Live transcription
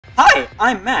Hi,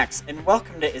 I'm Max, and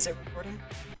welcome to... Is it recording?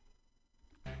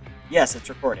 Yes, it's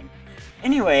recording.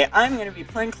 Anyway, I'm going to be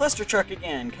playing Cluster Truck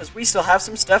again, because we still have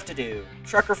some stuff to do.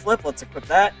 Truck or flip, let's equip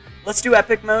that. Let's do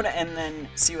epic mode, and then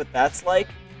see what that's like.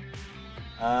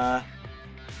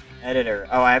 Editor.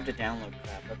 Oh, I have to download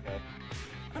crap, okay.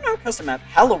 Oh no, custom map.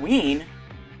 Halloween?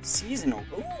 Seasonal.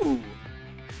 Ooh.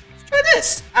 Let's try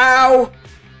this. Ow!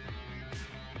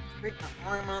 Break my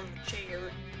arm on the chair.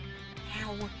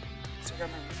 Ow. Still got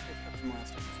my replay cut from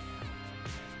last episode.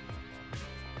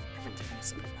 Haven't taken a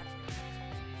sip back.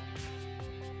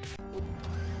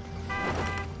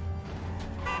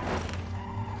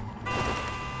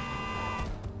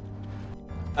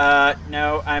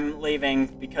 No, I'm leaving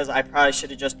because I probably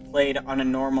should have just played on a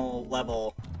normal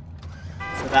level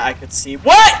so that I could see.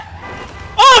 What?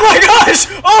 Oh my gosh!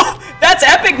 Oh, that's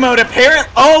epic mode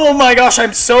apparently. Oh my gosh,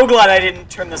 I'm so glad I didn't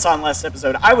turn this on last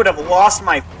episode. I would have lost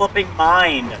my flipping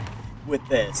mind with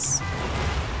this.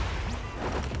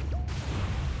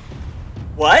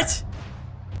 What?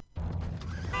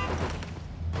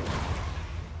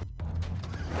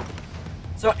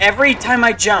 So every time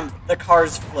I jump, the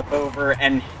cars flip over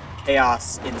and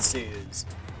chaos ensues.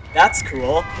 That's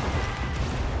cool.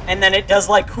 And then it does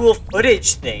like cool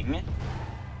footage thing.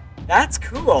 That's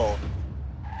cool.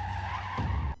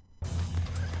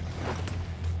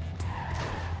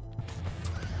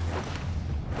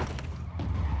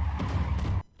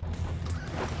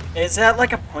 Is that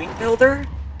like a point builder?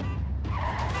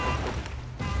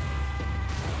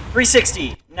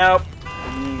 360. Nope.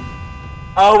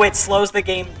 Oh, it slows the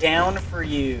game down for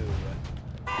you.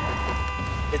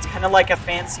 It's kind of like a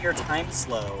fancier time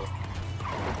slow.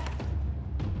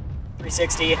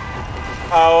 360.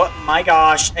 Oh my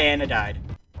gosh, and it died.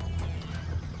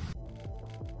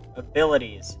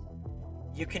 Abilities.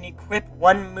 You can equip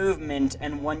one movement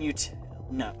and one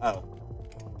No, oh.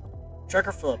 Truck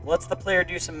or flip. Lets the player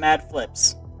do some mad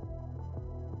flips.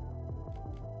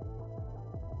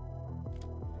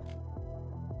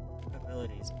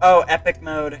 Abilities. Oh, epic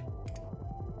mode.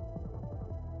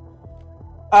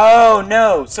 Oh,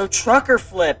 no. So truck or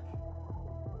flip.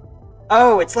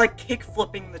 Oh, it's like kick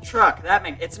flipping the truck. That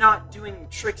makes it's not doing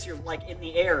tricks you're like in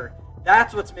the air.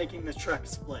 That's what's making the truck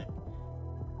split.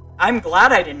 I'm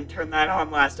glad I didn't turn that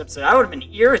on last episode. I would have been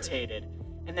irritated.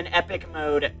 And then epic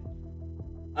mode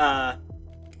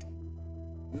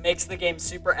makes the game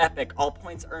super epic. All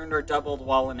points earned are doubled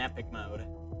while in epic mode.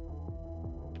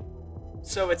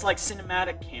 So it's like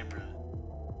cinematic camera.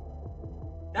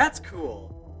 That's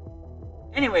cool.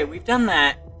 Anyway, we've done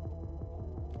that.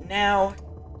 Now,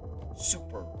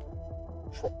 super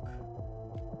truck.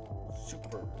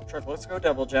 Super truck. Let's go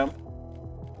double jump.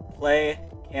 Play,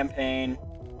 campaign.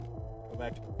 Go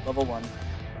back to level 1.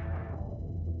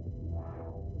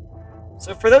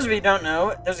 So for those of you who don't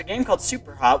know, there's a game called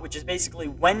Super Hot, which is basically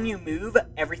when you move,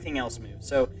 everything else moves.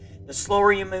 So the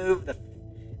slower you move,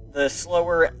 the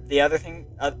slower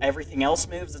everything else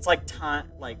moves. It's like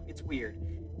time, like it's weird,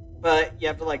 but you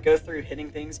have to like go through hitting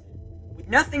things.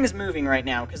 Nothing is moving right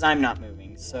now because I'm not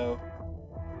moving. So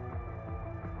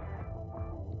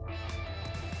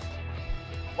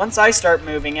once I start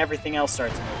moving, everything else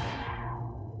starts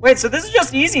moving. Wait, so this is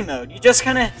just easy mode. You just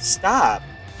kind of stop.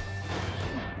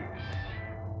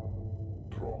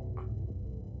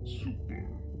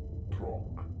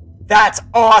 That's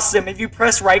awesome. If you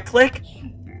press right click,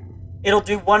 it'll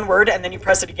do one word, and then you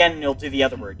press it again, and it'll do the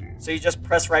other word. So you just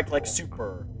press right-click,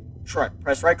 super, truck.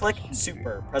 Press right-click,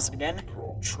 super. Press it again,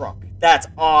 truck. That's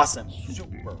awesome.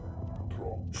 Super,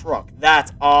 truck.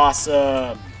 That's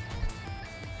awesome.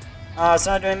 It's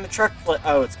not doing the truck flip.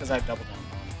 Oh, it's because I have double jump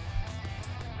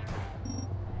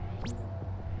on.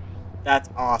 That's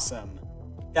awesome.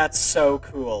 That's so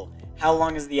cool. How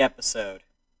long is the episode?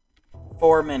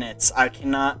 4 minutes. I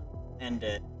cannot end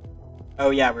it. Oh,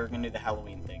 yeah, we were going to do the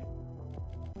Halloween thing.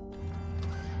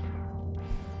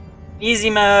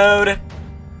 Easy mode.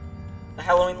 The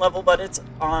Halloween level, but it's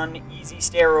on easy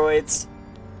steroids.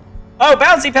 Oh,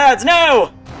 bouncy pads,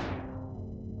 no!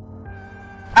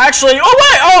 Actually, oh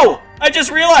wait, oh! I just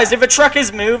realized if a truck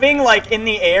is moving, like, in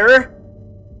the air...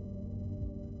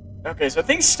 Okay, so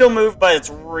things still move, but it's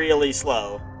really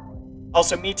slow.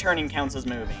 Also, me turning counts as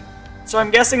moving. So I'm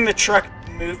guessing the truck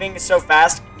moving so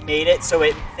fast made it so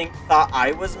it thought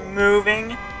I was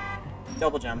moving.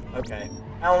 Double jump, okay.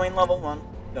 Halloween level 1.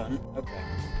 Done. Okay.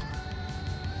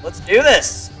 Let's do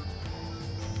this!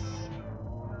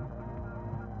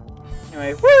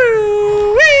 Anyway,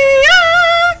 woo! Wee,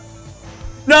 ah!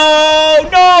 No!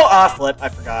 No! Ah, flip. I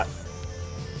forgot.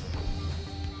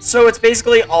 So it's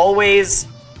basically always...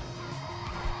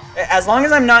 As long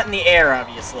as I'm not in the air,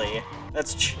 obviously.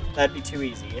 That'd be too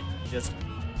easy. Just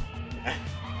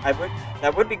I would.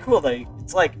 That would be cool though.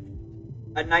 It's like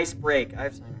a nice break. I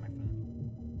have something on my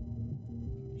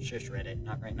phone. Shush, Reddit.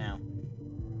 Not right now.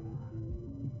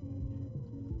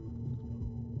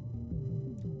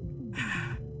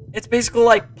 It's basically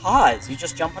like pause. You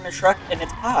just jump on a truck and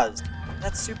it's paused.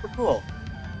 That's super cool.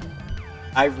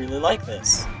 I really like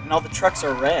this. And all the trucks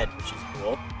are red, which is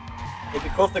cool. It'd be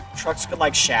cool if the trucks could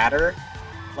like shatter.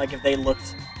 Like if they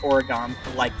looked origami,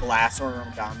 like glass or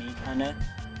origami, kinda.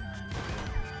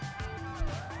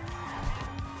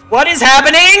 What is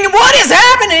happening? What is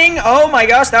happening? Oh my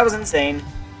gosh, that was insane.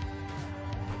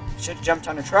 Should have jumped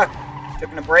on a truck.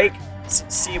 Took a break.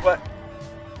 See what...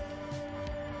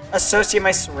 Associate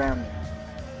my surroundings.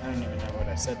 I don't even know what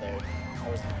I said there.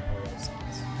 That was not a real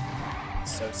sentence.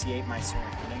 Associate my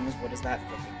surroundings? What does that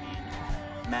flipping mean?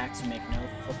 Max, you make no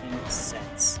flipping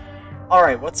sense.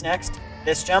 Alright, what's next?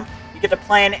 This jump? You get to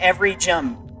plan every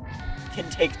jump. Can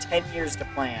take 10 years to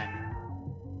plan.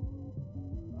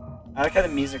 I like how the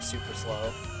music's super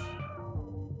slow.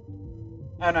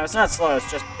 Oh no, it's not slow,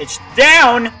 it's just pitched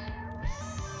down!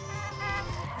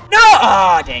 No!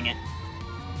 Ah, dang it.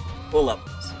 Cool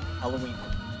levels. Halloween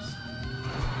levels.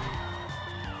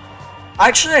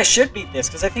 Actually, I should beat this,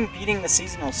 because I think beating the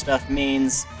seasonal stuff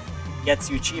means gets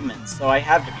you achievements, so I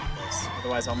have to beat this.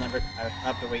 Otherwise, I'll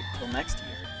have to wait until next year.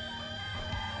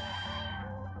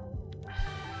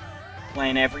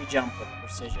 Plan every jump with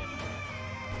precision.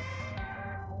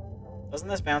 Doesn't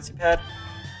this bouncy pad?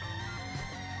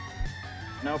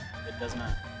 Nope, it does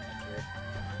not. Accurate.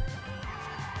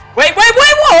 Wait!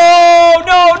 Whoa!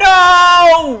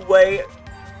 No! Wait.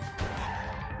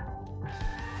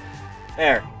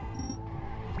 There.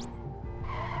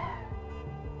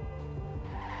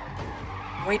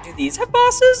 Wait, do these have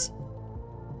bosses?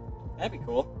 That'd be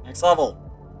cool. Next level.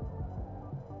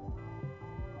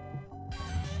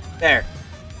 There.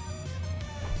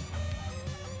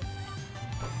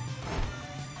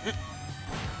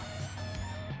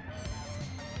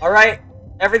 Alright,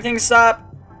 everything stop.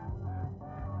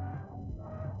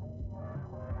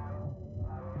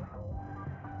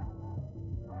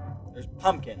 There's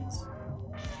pumpkins.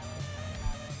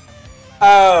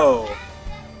 Oh.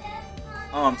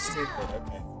 Oh, I'm stupid.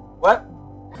 Okay. What?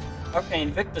 Okay,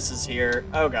 Invictus is here.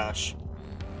 Oh gosh.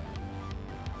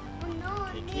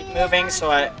 Okay, keep moving so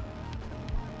I...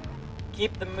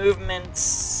 Keep the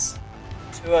movements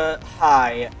to a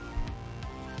high.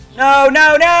 No!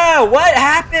 What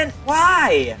happened?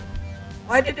 Why?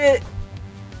 Why did it...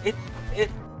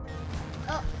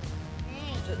 Oh,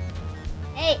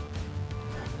 hey.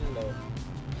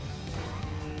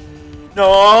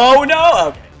 Hello. No!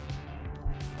 Okay.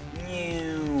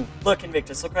 New. Look,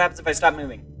 Invictus, look what happens if I stop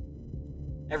moving.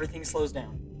 Everything slows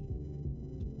down.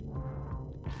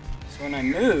 So when I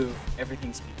move,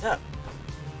 everything speeds up.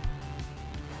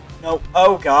 No.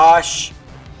 Oh, gosh.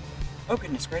 Oh,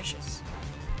 goodness gracious.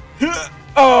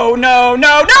 Oh, no!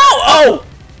 Oh!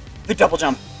 The double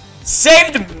jump.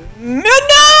 Saved me. No!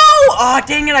 Oh,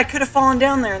 dang it. I could have fallen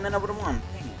down there and then I would have won.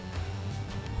 Dang it.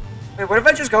 Wait, what if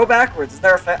I just go backwards? Is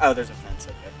there a fence? Oh, there's a fence.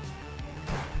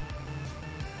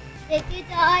 Okay. Did you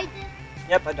die?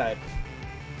 Yep, I died.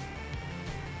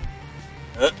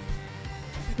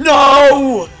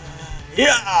 No!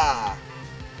 Yeah!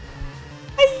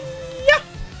 Hi-ya!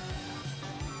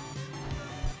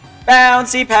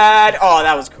 Bouncy pad! Oh,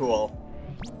 that was cool.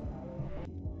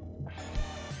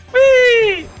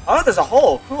 Whee! Oh, there's a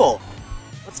hole. Cool.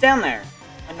 What's down there?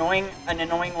 An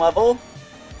annoying level?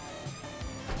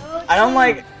 I don't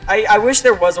like... I wish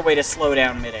there was a way to slow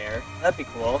down midair. That'd be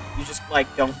cool. You just, like,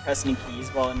 don't press any keys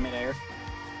while in midair.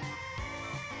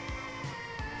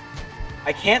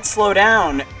 I can't slow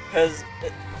down, because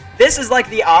this is, like,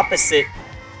 the opposite.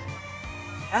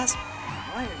 Casper,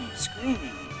 why are you screaming?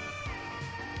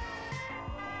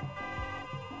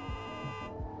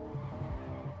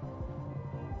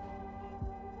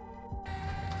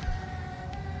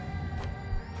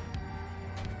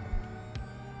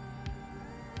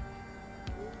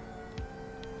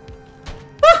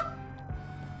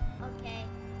 Okay.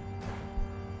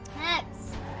 Max.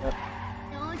 Yep.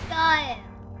 Don't die.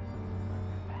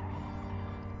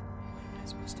 What am I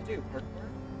supposed to do? Parkour?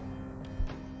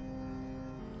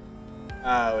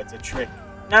 Oh, it's a trick.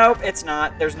 Nope, it's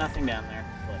not. There's nothing down there.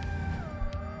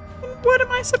 Look. What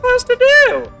am I supposed to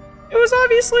do? It was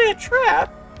obviously a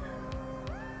trap.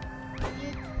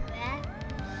 You back?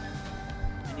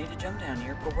 I need to jump down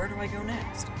here, but where do I go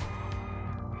next?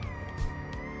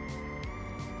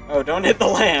 Oh, don't hit the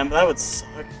lamb. That would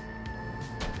suck.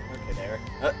 Okay, there.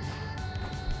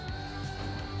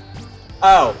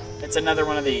 Oh, it's another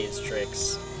one of these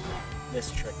tricks.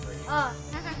 This trickery. Oh.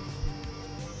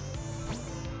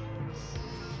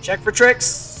 Check for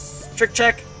tricks. Trick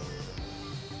check.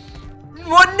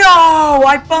 What? No!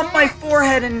 I bumped my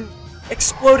forehead and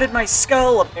exploded my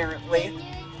skull, apparently. Can you,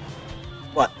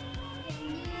 What? can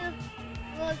you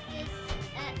look this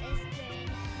at the screen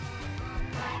on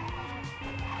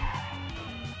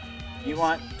Minecraft? You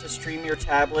want to stream your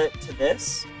tablet to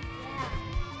this? Yeah.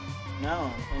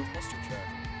 No, I'm playing clustertruck.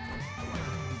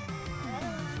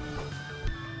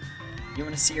 You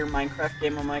want to see your Minecraft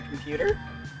game on my computer?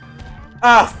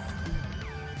 Ah!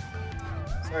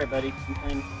 Sorry, buddy. I'm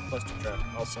playing clustertruck.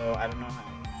 Also, I don't know how.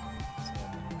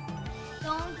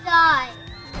 Don't die.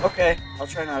 So. Okay, I'll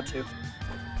try not to.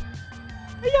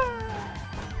 Whee!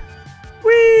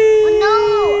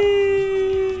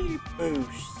 Oh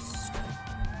Boost.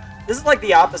 This is like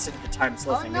the opposite of the time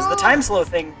slow thing. Is the time slow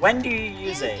thing, when do you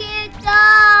use it? You can't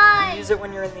die. You use it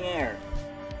when you're in the air.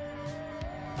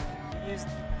 You use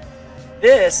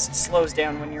this slows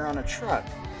down when you're on a truck.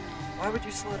 Why would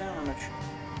you slow down on a truck?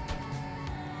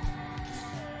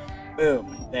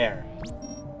 Boom. There.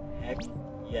 Heck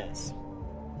yes.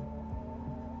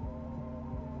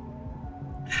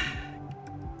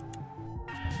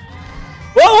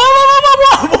 Whoa, whoa, whoa, whoa,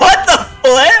 whoa, whoa! What the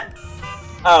flip?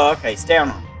 Oh, okay. Stay on.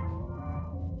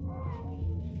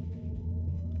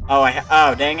 Oh,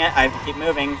 oh, dang it. I have to keep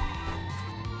moving.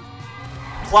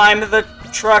 Climb the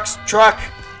truck.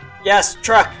 Yes,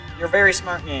 truck. You're a very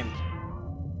smart game.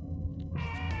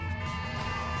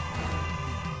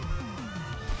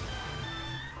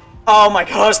 Oh my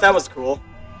gosh, that was cool.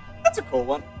 That's a cool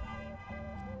one.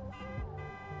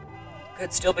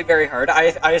 Could still be very hard.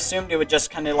 I assumed it would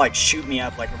just kind of like shoot me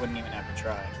up, like I wouldn't even have to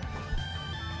try.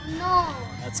 No.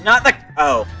 That's not the...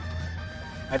 Oh.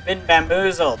 I've been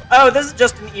bamboozled. Oh, this is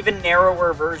just an even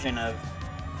narrower version of...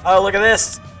 Oh, look at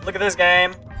this. Look at this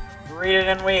game. Read it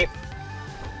and weep.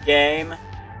 Game.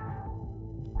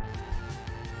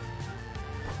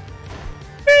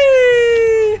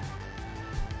 Whee!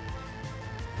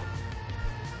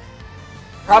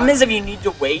 Problem is, if you need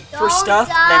to wait for Don't stuff,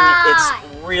 die. then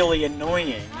it's really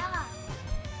annoying.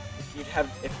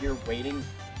 If you're waiting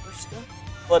for stuff.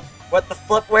 Flip. What the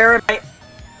flip? Where am I?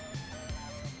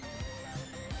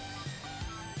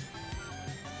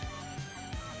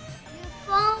 You're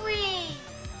falling.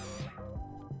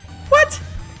 What?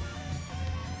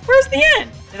 Where's the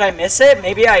end? Did I miss it?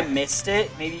 Maybe I missed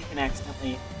it. Maybe you can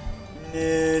accidentally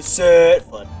miss it.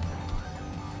 Flip.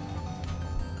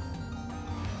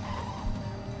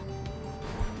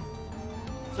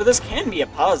 So this can be a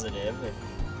positive.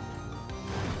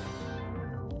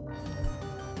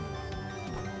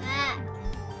 Matt,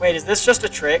 Wait, is this just a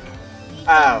trick? we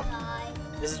Ow. can die.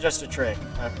 This is just a trick.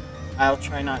 Okay. I'll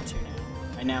try not to now.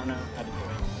 I now know how to do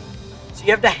it. So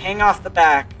you have to hang off the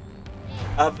back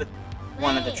of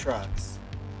one of the trucks.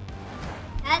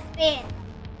 Has been.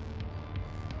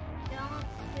 Don't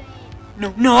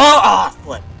scream. No! Ah,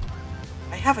 flip.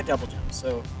 I have a double jump,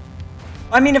 so...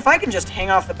 I mean, if I can just hang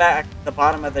off the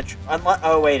bottom of the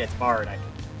oh, wait, it's barred. I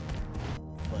can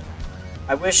flip.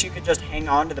 I wish you could just hang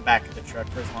on to the back of the truck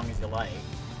for as long as you like.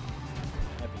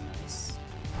 That'd be nice.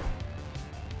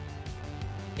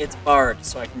 It's barred,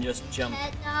 so I can just jump.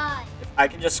 Can't die. If I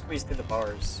can just squeeze through the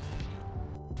bars.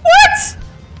 What?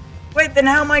 Wait, then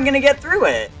how am I gonna get through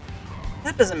it?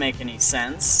 That doesn't make any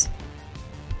sense.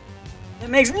 That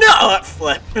makes no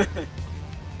flip. Dang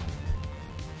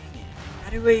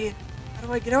it. How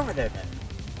do I get over there then?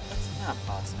 That's not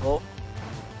possible.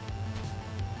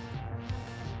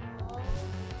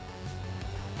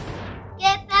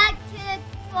 Get back to the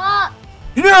truck.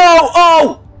 No!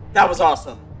 Oh! That was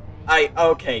awesome.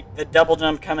 Okay, the double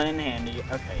jump coming in handy.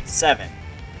 Okay, 7.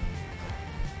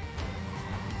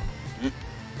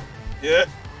 Yeah.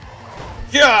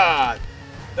 Yeah!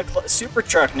 The super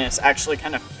truckness actually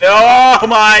kind of... Oh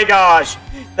my gosh!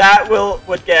 That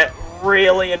would get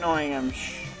really annoying, I'm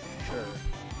sure.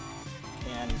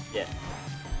 And yeah.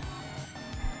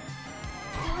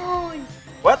 Soon.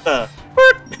 What the?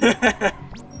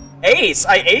 Ace!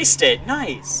 I aced it!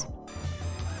 Nice!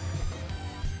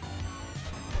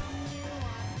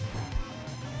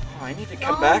 Oh, I need to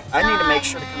come back. I need to make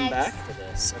sure to come back to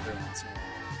this every once in a while.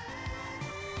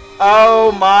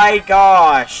 Oh my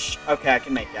gosh! Okay, I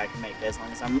can make it. I can make it as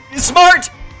long as I'm smart!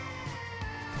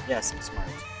 Yes, I'm smart.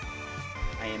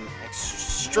 I am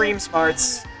extreme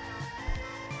smarts.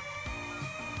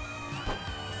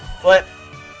 Flip.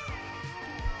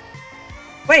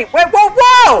 Wait, whoa,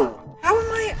 whoa! How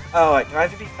am I? Oh, do I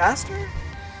have to be faster?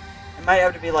 I might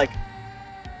have to be like...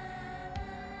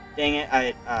 Dang it,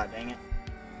 dang it.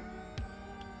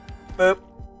 Boop.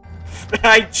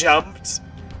 I jumped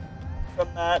from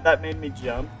that. That made me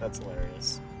jump. That's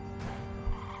hilarious.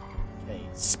 Okay,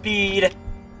 speed.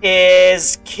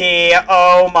 is key.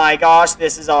 Oh my gosh,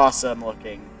 this is awesome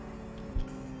looking.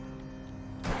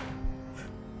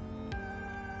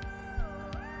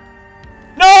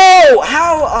 No!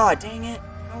 How? Aw, dang it.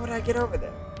 How would I get over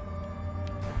there?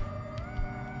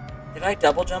 Did I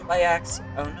double jump by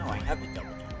accident? Oh no, I have to double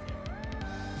jump there.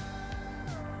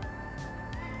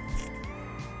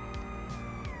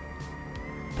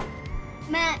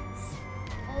 Max,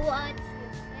 I want you.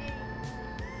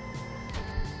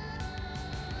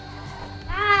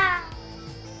 Ah!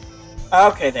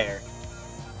 Okay, there.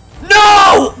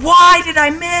 No! Why did I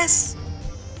miss?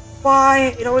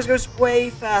 Why? It always goes way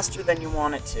faster than you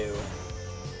want it to.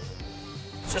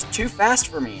 It's just too fast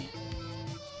for me.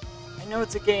 I know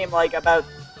it's a game like about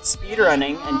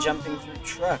speedrunning and jumping through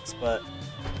trucks, but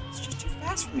it's just too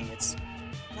fast for me. It's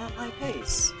not my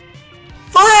pace.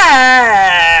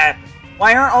 Flap!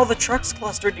 Why aren't all the trucks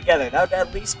clustered together? That would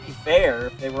at least be fair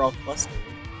if they were all clustered.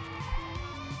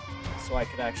 So I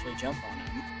could actually jump on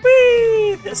them.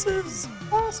 Whee! This is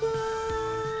awesome!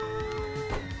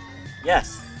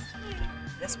 Yes.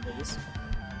 Yes, please.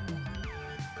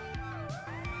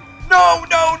 No,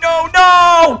 no, no,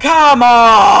 no! Come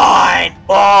on!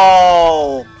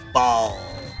 Ball! Ball!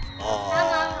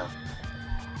 Ball!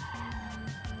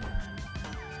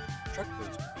 Truck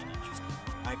boost would be interesting.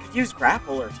 I could use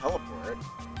grapple or teleport.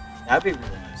 That would be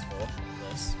really useful for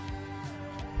this.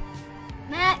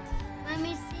 Max, let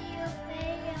me see your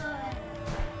video.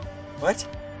 What?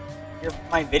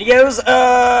 My videos?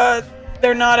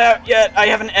 They're not out yet. I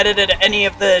haven't edited any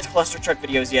of the cluster truck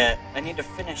videos yet. I need to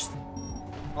finish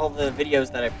all the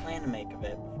videos that I plan to make of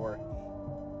it before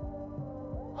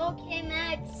Okay,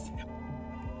 Max.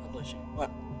 publishing. What?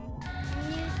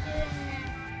 Can you do it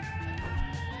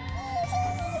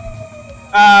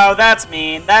Oh, that's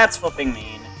mean. That's flipping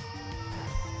mean.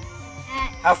 now?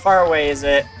 How far away is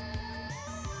it?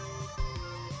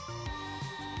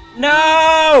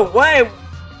 No! Wait!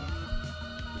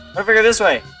 What if I go this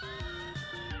way?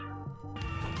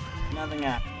 Nothing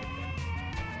happened.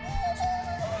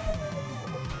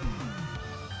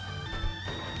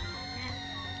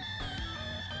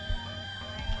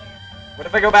 What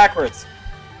if I go backwards?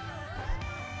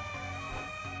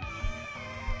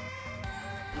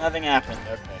 Nothing happened,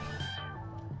 okay.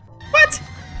 What?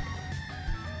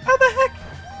 How the heck?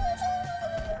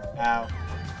 Ow.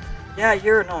 Yeah,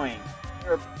 you're annoying.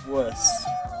 You're a wuss.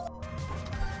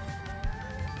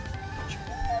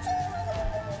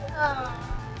 Oh.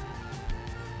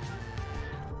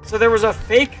 So there was a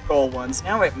fake goal once,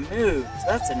 now it moves.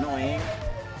 That's annoying.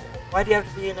 Why do you have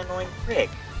to be an annoying prick?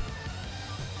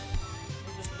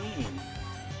 You're just mean.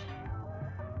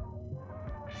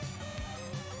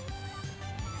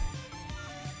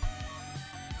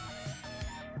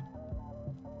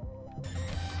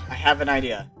 I have an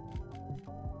idea.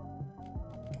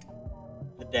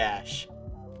 The dash.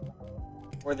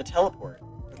 Or the teleport.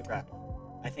 Or the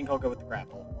grapple. I think I'll go with the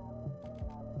grapple.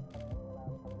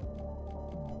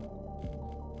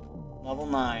 Level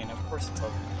 9. Of course it's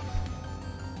level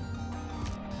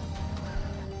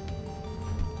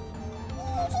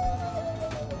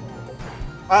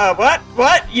 9. What?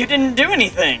 What? You didn't do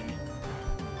anything!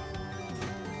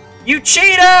 You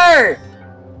cheater!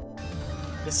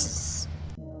 This is...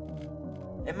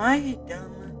 Am I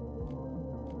dumb?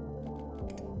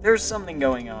 There's something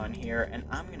going on here, and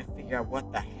I'm gonna figure out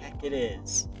what the heck it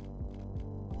is.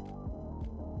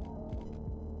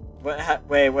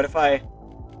 Wait, what if I...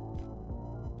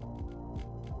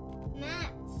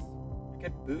 Max, I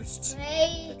could boost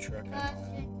play the truck.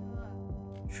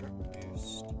 Truck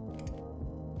boost.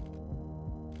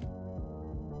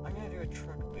 I'm gonna do a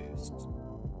truck boost.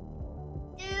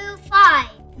 Do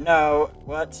 5. No,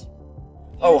 what?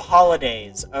 Oh,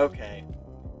 holidays. Okay.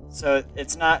 So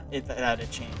it's not that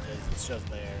it changes, it's just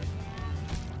there.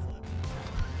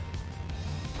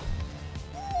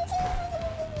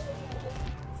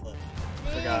 Flip.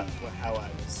 Forgot how I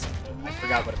was. I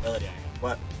forgot what ability I had.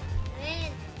 What?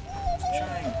 Win. I'm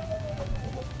trying.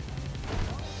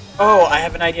 Oh, I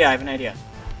have an idea. I have an idea.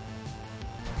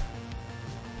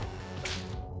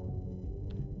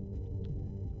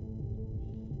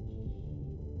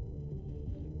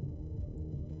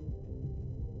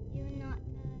 You not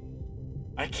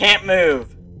I can't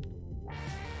move.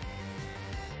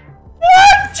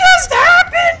 What just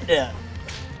happened?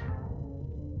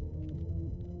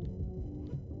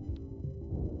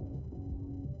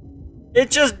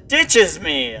 It just ditches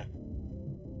me.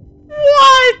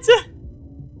 What?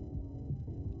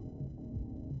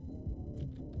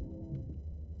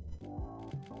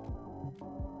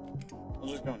 I'll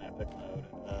just go in epic mode.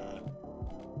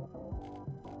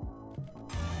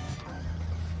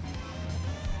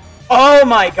 Oh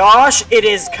my gosh, it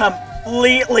is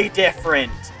completely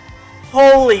different.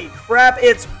 Holy crap,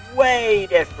 it's way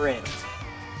different.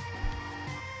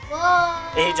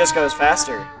 Whoa. He just goes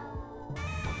faster.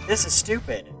 This is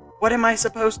stupid. What am I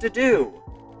supposed to do?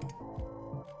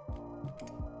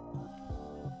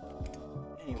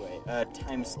 Anyway,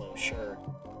 time slow, sure.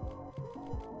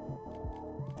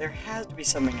 There has to be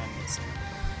something I'm missing.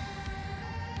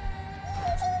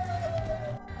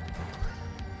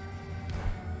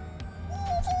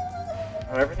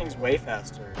 Oh, everything's way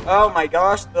faster. Oh my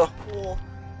gosh,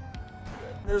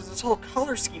 there's this whole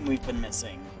color scheme we've been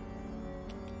missing.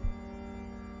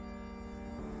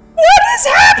 What is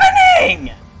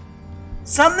happening?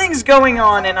 Something's going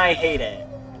on and I hate it.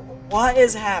 What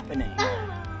is happening?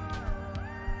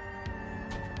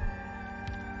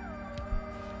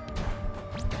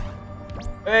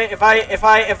 Hey, if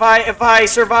I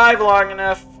survive long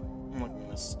enough, I'm looking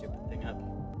this stupid thing up.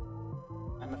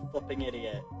 I'm a flipping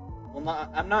idiot. Well,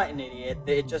 I'm not an idiot.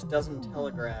 It just doesn't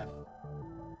telegraph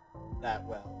that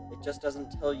well. It just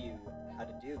doesn't tell you how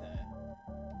to do that.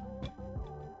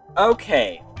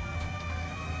 Okay.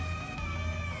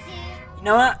 You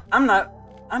know what?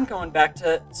 I'm going back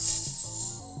to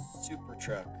Super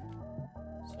Truck.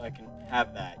 So I can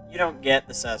have that. You don't get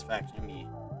the satisfaction of me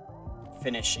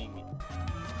finishing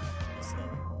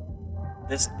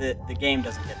this level. The game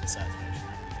doesn't get the satisfaction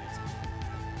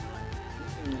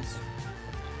of this.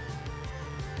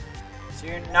 So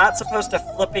you're not supposed to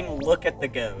flipping look at the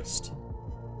ghost.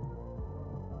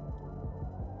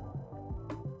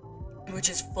 Which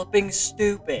is flipping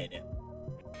stupid.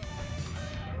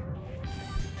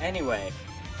 Anyway,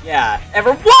 yeah,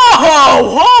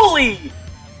 whoa! Holy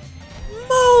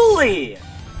moly!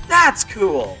 That's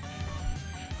cool!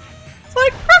 It's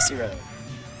like Crossy Road.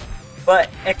 But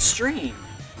extreme.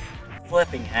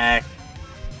 Flipping heck.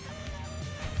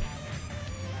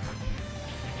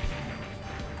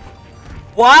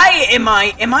 Why am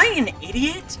I an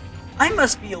idiot? I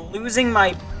must be losing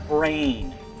my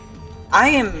brain.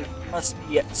 Must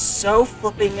be so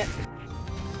flipping.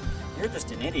 You're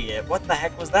just an idiot. What the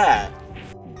heck was that?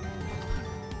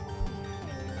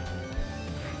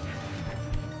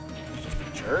 You're just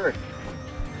a jerk.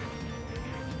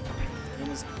 It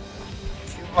is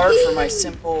too hard for my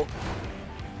simple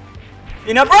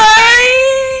peanut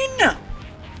brain!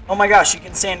 Oh my gosh, you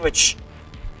can sandwich.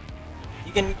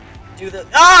 You can do the.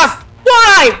 Ah!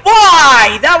 Why?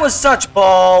 Why? That was such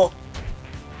bull.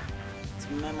 It's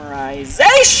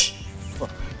memorization.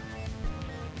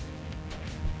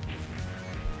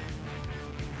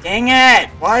 Dang it!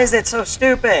 Why is it so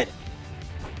stupid?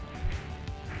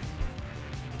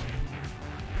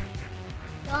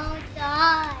 Don't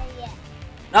die.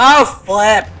 No,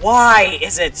 Flip! Why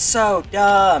is it so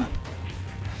dumb?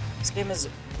 This game is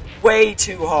way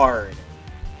too hard.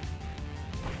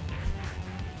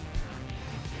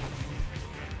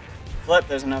 Flip,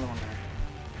 there's another one there.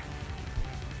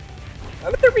 Why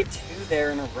would there be two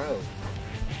there in a row?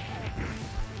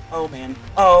 Oh man.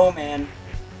 Oh man.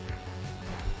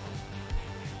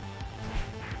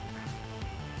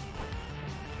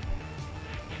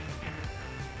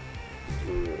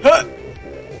 Huh.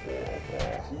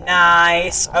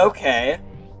 Nice. Okay.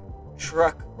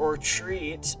 Truck or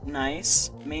treat.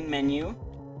 Nice. Main menu.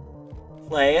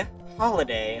 Play.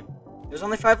 Holiday. There's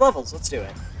only 5 levels. Let's do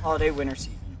it. Holiday, winter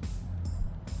season.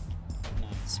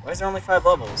 Nice. Why is there only 5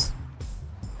 levels?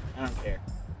 I don't care.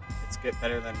 It's good.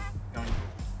 Better than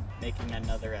making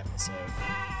another episode.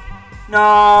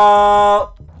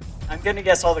 No. I'm gonna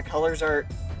guess all the colors are.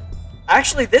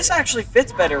 Actually, this actually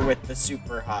fits better with the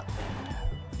super hot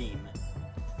theme.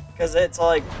 Because it's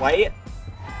like white.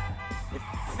 It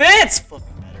fits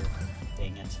flipping better.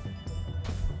 Dang it.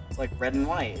 It's like red and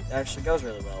white. It actually goes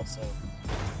really well, so.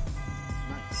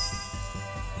 Nice.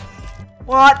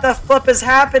 What the flip is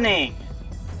happening?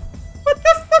 What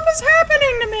the flip is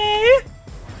happening to me?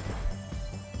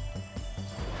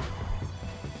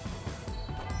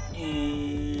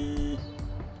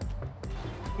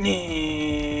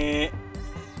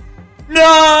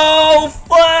 No,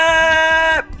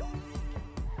 Flip!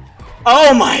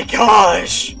 Oh my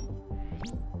gosh!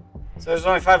 So there's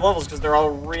only 5 levels because they're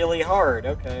all really hard.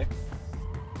 Okay.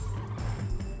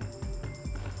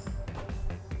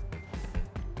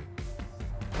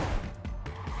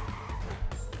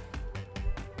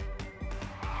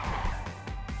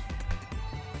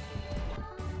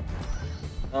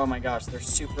 Oh my gosh, they're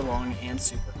super long and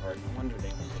super hard. No wonder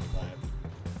they only get 5.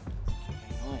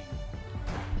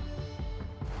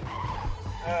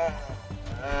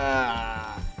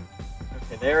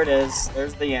 Okay, there it is.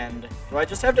 There's the end. Do I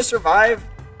just have to survive?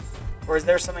 Or is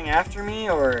there something after me?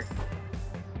 Or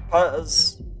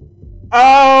pause?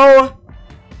 Oh!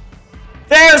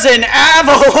 There's an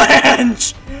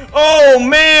avalanche! Oh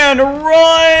man,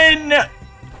 run!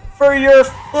 For your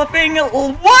flipping...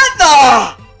 What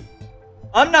the?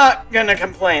 I'm not gonna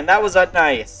complain. That was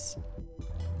nice.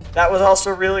 That was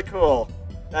also really cool.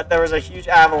 That there was a huge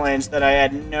avalanche that I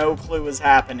had no clue was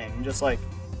happening. Just like,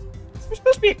 is there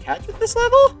supposed to be a catch with this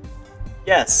level?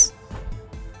 Yes.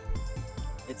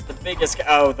 It's the biggest...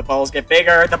 Oh, the balls get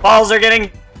bigger. The balls are getting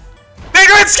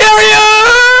bigger and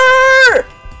scarier!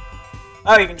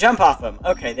 Oh, you can jump off them.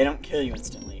 Okay, they don't kill you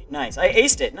instantly. Nice. I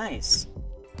aced it. Nice.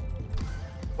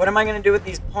 What am I gonna do with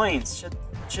these points?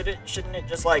 Shouldn't it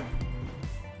just like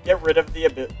get rid of the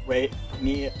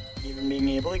me even being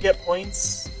able to get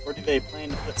points? Or do they plan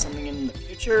to put something in the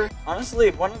future?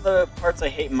 Honestly, one of the parts I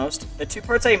hate most, the two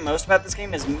parts I hate most about this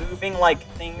game is moving like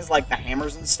things like the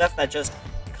hammers and stuff that just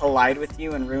collide with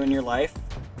you and ruin your life.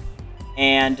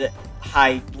 And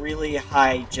really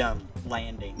high jump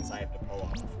landings I have to pull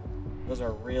off. Those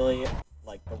are really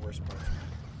like the worst parts.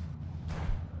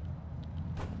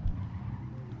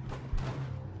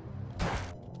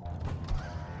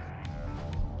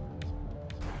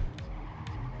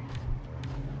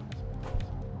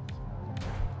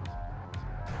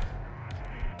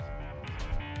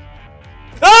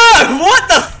 Ah! What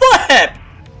the flip?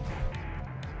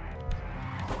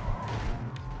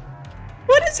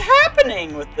 What is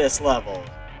happening with this level?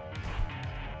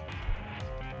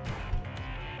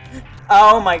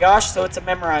 Oh my gosh, so it's a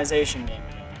memorization game.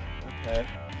 Okay.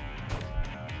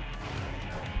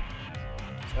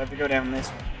 So I have to go down this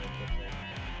one.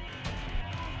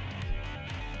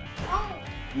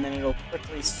 And then it'll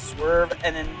quickly swerve,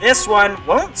 and then this one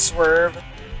won't swerve.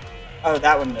 Oh,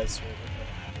 that one does swerve.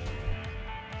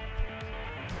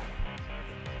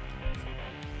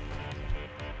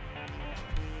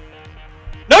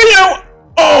 No, you don't!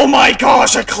 Oh my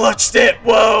gosh, I clutched it!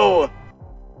 Whoa!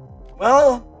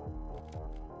 Well,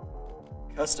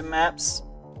 custom maps.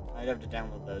 I'd have to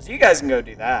download those. You guys can go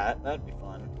do that. That'd be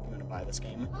fun if you want to buy this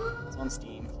game. It's on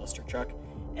Steam, clustertruck.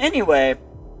 Anyway,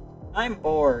 I'm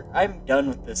bored. I'm done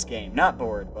with this game. Not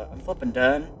bored, but I'm flipping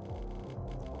done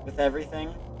with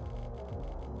everything.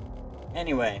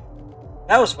 Anyway,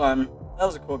 that was fun. That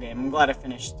was a cool game. I'm glad I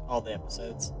finished all the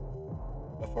episodes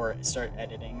before I start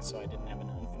editing, so I didn't have an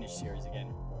unfinished series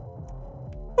again.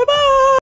 Bye-bye!